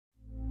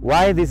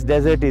Why this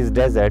desert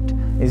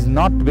is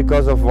not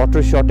because of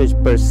water shortage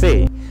per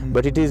se,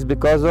 but it is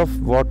because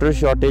of water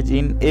shortage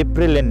in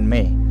April and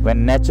May,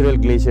 when natural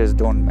glaciers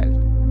don't melt.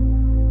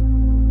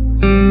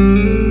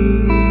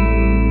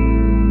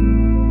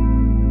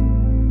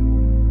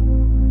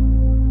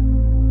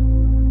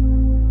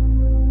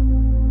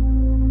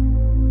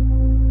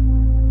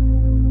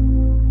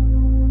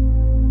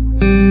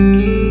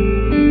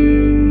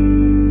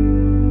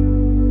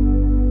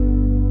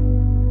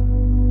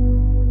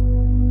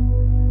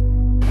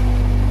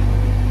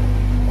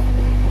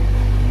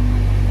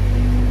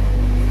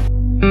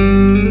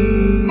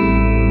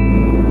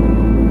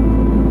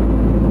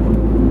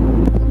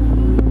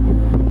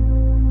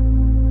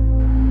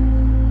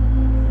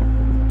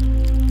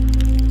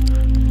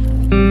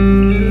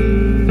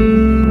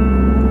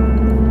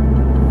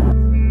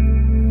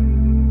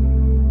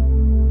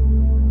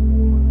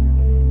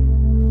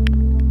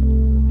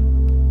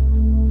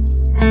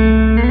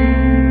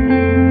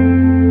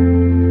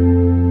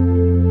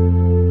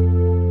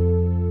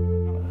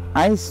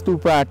 Ice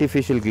Stupa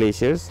artificial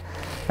glaciers,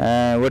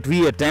 what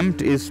we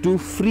attempt is to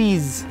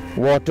freeze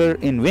water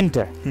in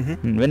winter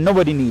when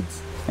nobody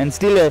needs, and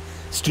still a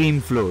stream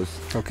flows,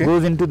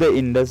 goes into the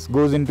Indus,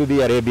 goes into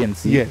the Arabian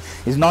Sea,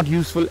 is not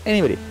useful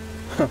anybody,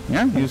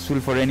 useful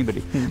for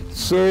anybody.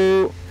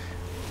 So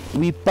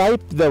we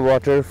pipe the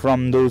water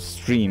from those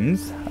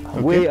streams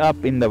way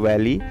up in the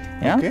valley.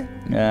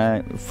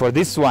 For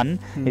this one,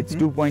 it's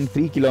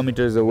 2.3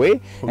 kilometers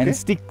away and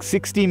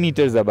 60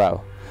 meters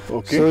above.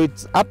 So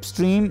it's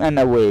upstream and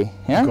away,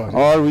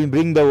 or we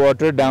bring the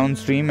water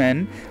downstream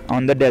and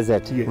on the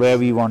desert where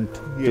we want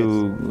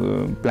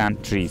to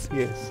plant trees.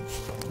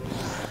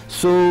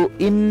 So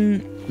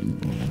in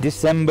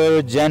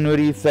December,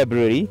 January,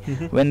 February,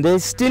 when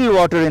there's still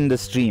water in the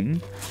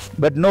stream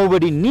but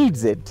nobody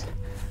needs it,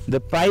 the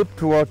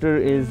piped water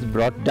is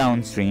brought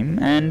downstream,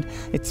 and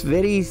it's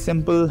very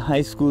simple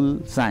high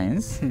school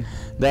science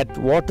that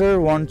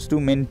water wants to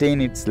maintain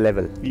its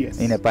level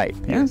in a pipe.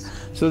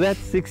 So that's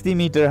 60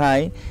 meter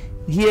high.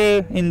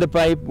 Here in the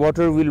pipe,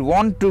 water will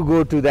want to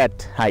go to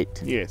that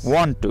height. There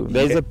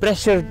is a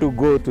pressure to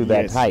go to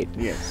that height.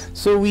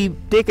 So we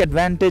take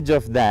advantage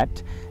of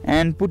that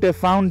and put a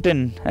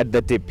fountain at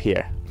the tip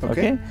here.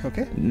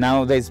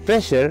 Now there is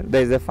pressure,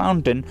 there is a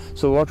fountain,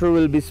 so water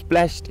will be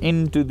splashed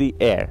into the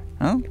air,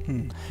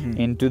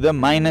 into the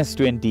minus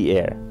 20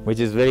 air,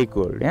 which is very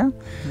cold.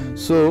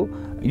 So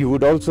you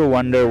would also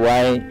wonder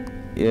why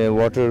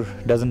water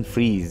doesn't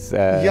freeze.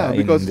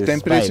 Because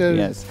temperature.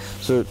 Pipe.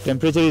 So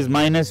temperature is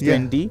minus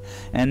 20,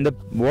 and the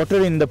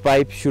water in the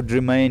pipe should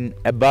remain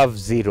above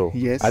zero.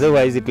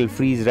 Otherwise, it will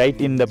freeze right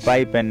in the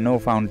pipe, and no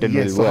fountain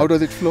will work. So how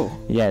does it flow?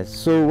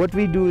 So what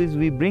we do is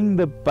we bring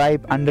the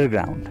pipe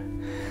underground.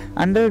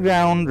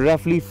 Underground,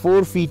 roughly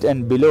 4 feet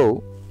and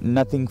below,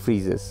 nothing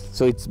freezes.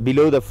 So it's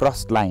below the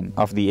frost line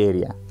of the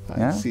area.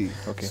 I see.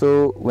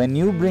 So when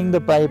you bring the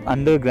pipe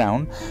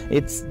underground,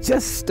 it's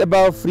just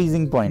above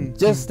freezing point,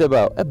 just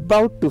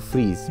about to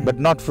freeze, but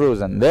not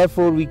frozen.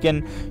 Therefore, we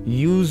can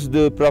use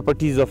the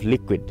properties of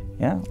liquid,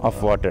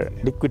 of water,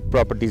 liquid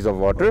properties of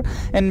water,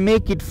 and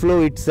make it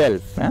flow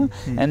itself,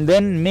 and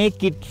then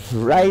make it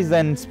rise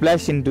and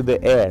splash into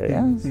the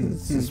air,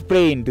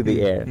 spray into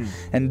the air,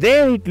 and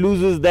there it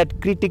loses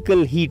that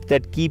critical heat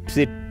that keeps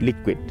it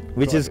liquid,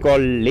 which is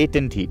called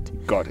latent heat.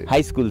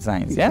 High school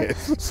science.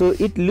 So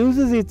it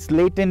loses its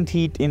latent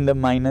heat in the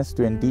minus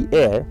 20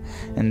 air,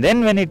 and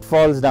then when it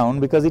falls down,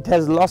 because it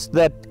has lost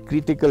that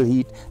critical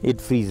heat, it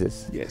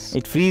freezes.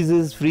 It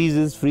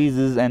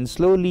freezes, and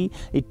slowly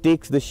it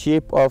takes the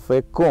shape of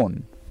a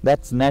cone.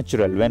 That's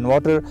natural. When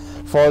water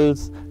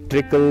falls,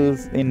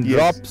 trickles in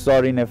drops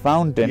or in a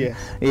fountain,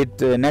 it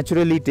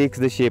naturally takes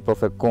the shape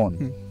of a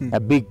cone, a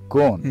big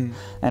cone.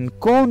 And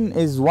cone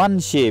is one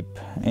shape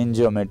in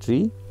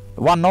geometry,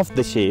 one of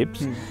the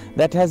shapes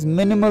that has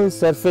minimal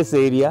surface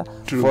area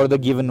for the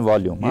given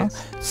volume.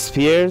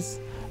 Spheres,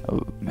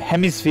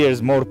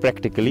 hemispheres more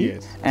practically,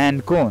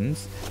 and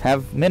cones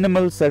have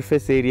minimal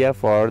surface area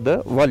for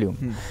the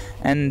volume,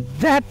 and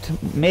that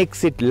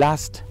makes it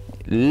last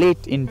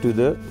late into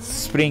the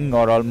spring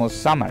or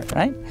almost summer,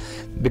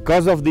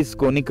 Because of this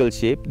conical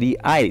shape, the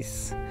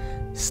ice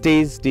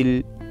stays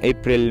till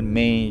April,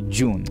 May,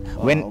 June.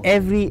 When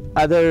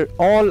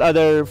all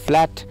other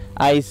flat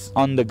ice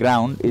on the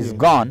ground is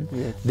gone,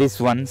 this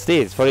one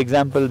stays. For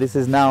example, this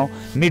is now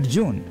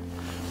mid-June.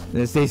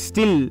 There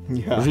still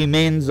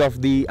remains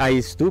of the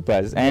ice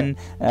stupas, and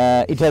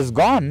it has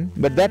gone,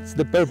 but that's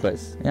the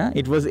purpose.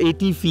 It was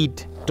 80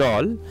 feet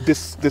tall.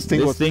 This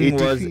thing was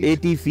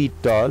 80 feet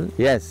tall,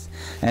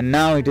 and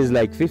now it is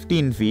like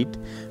 15 feet,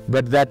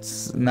 but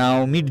that's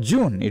now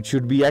mid-June. It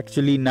should be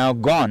actually now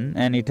gone,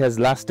 and it has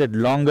lasted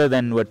longer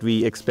than what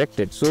we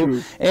expected.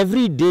 So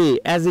every day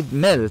as it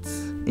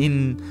melts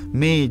in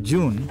May,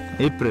 June,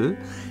 April,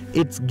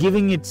 it's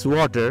giving its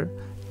water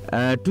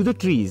to the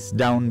trees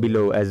down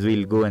below, as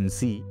we'll go and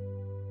see.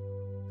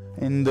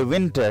 In the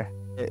winter,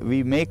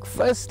 we make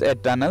first a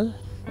tunnel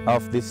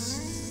of this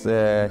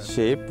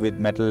shape with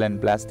metal and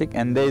plastic,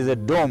 and there is a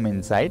dome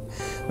inside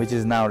which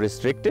is now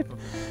restricted,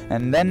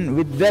 and then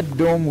with that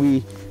dome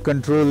we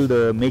control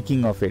the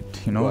making of it,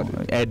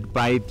 add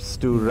pipes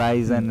to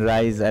rise and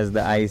rise as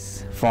the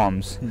ice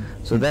forms.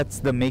 So that's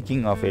the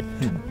making of it.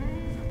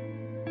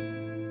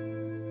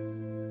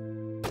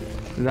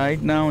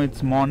 Right now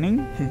it's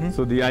morning,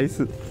 so the ice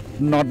is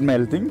not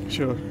melting.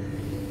 Sure.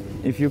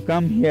 If you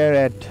come here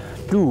at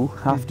 2,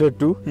 after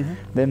 2,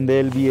 then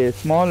there will be a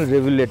small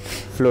rivulet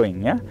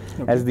flowing,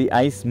 as the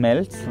ice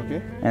melts,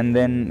 and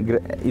then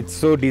it's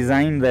so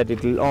designed that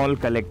it will all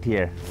collect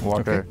here.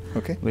 Water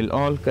will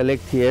all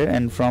collect here,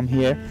 and from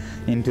here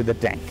into the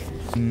tank.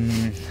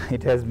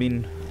 It has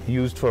been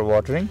used for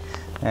watering,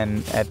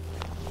 and at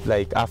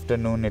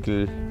afternoon it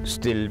will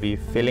still be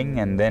filling,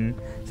 and then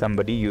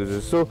somebody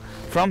uses. So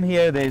from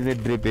here there is a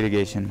drip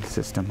irrigation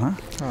system.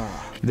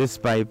 This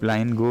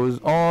pipeline goes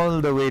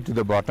all the way to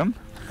the bottom.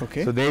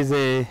 So there is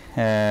a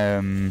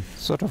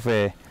sort of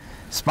a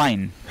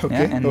spine,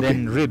 and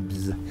then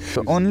ribs.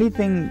 The only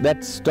thing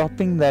that's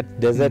stopping that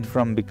desert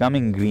from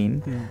becoming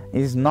green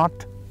is not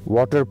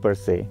water per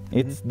se.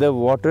 It's the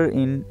water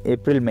in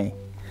April, May.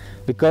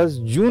 Because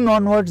June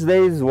onwards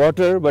there is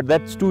water, but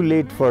that's too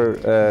late for,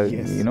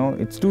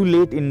 it's too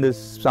late in the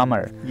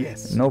summer.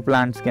 No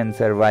plants can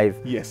survive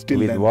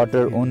with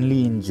water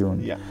only in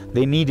June.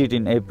 They need it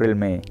in April,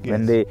 May,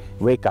 when they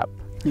wake up.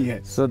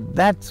 So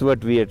that's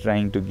what we are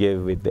trying to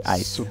give with the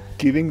ice. So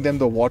giving them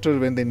the water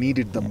when they need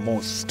it the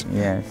most.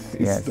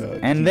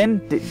 And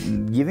then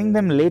giving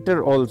them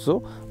later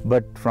also,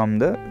 but from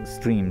the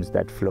streams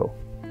that flow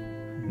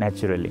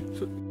naturally.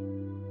 So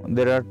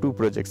there are 2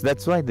 projects.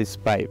 That's why this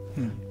pipe,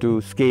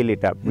 to scale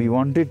it up. We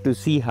wanted to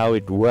see how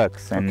it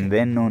works and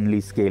then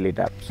only scale it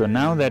up. So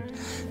now that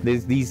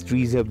these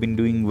trees have been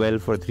doing well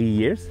for 3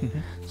 years,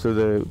 so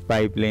the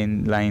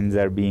pipeline lines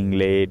are being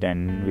laid,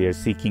 and we are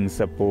seeking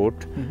support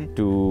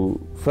to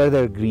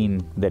further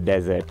green the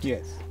desert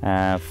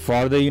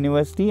for the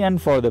university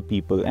and for the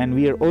people. And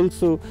we are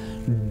also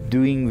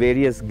doing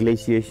various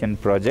glaciation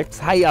projects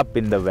high up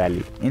in the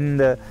valley, in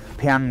the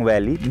Phyang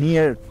Valley,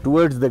 near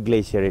towards the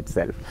glacier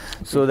itself,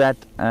 so that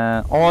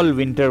all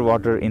winter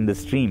water in the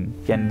stream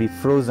can be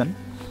frozen,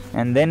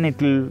 and then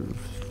it will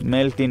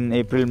melt in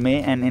April,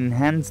 May, and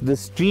enhance the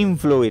stream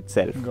flow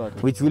itself,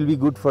 which will be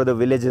good for the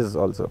villages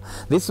also.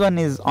 This one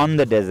is on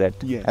the desert,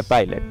 a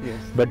pilot,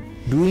 but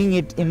doing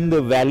it in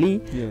the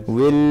valley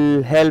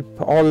will help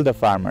all the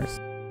farmers.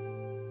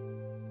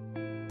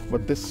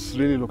 But this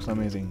really looks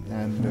amazing,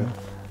 and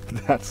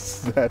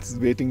that's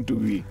waiting to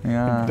be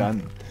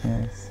done.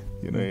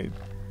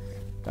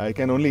 I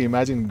can only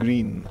imagine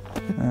green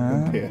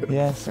there.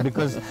 Yes,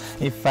 because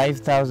if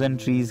 5,000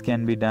 trees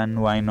can be done,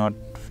 why not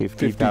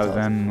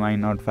 50,000? Why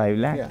not 5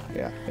 lakh?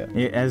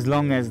 As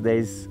long as there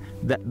is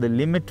the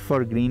limit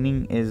for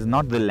greening is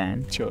not the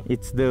land,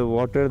 it's the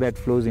water that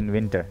flows in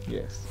winter.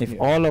 If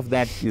all of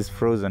that is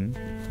frozen,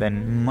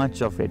 then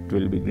much of it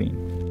will be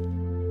green.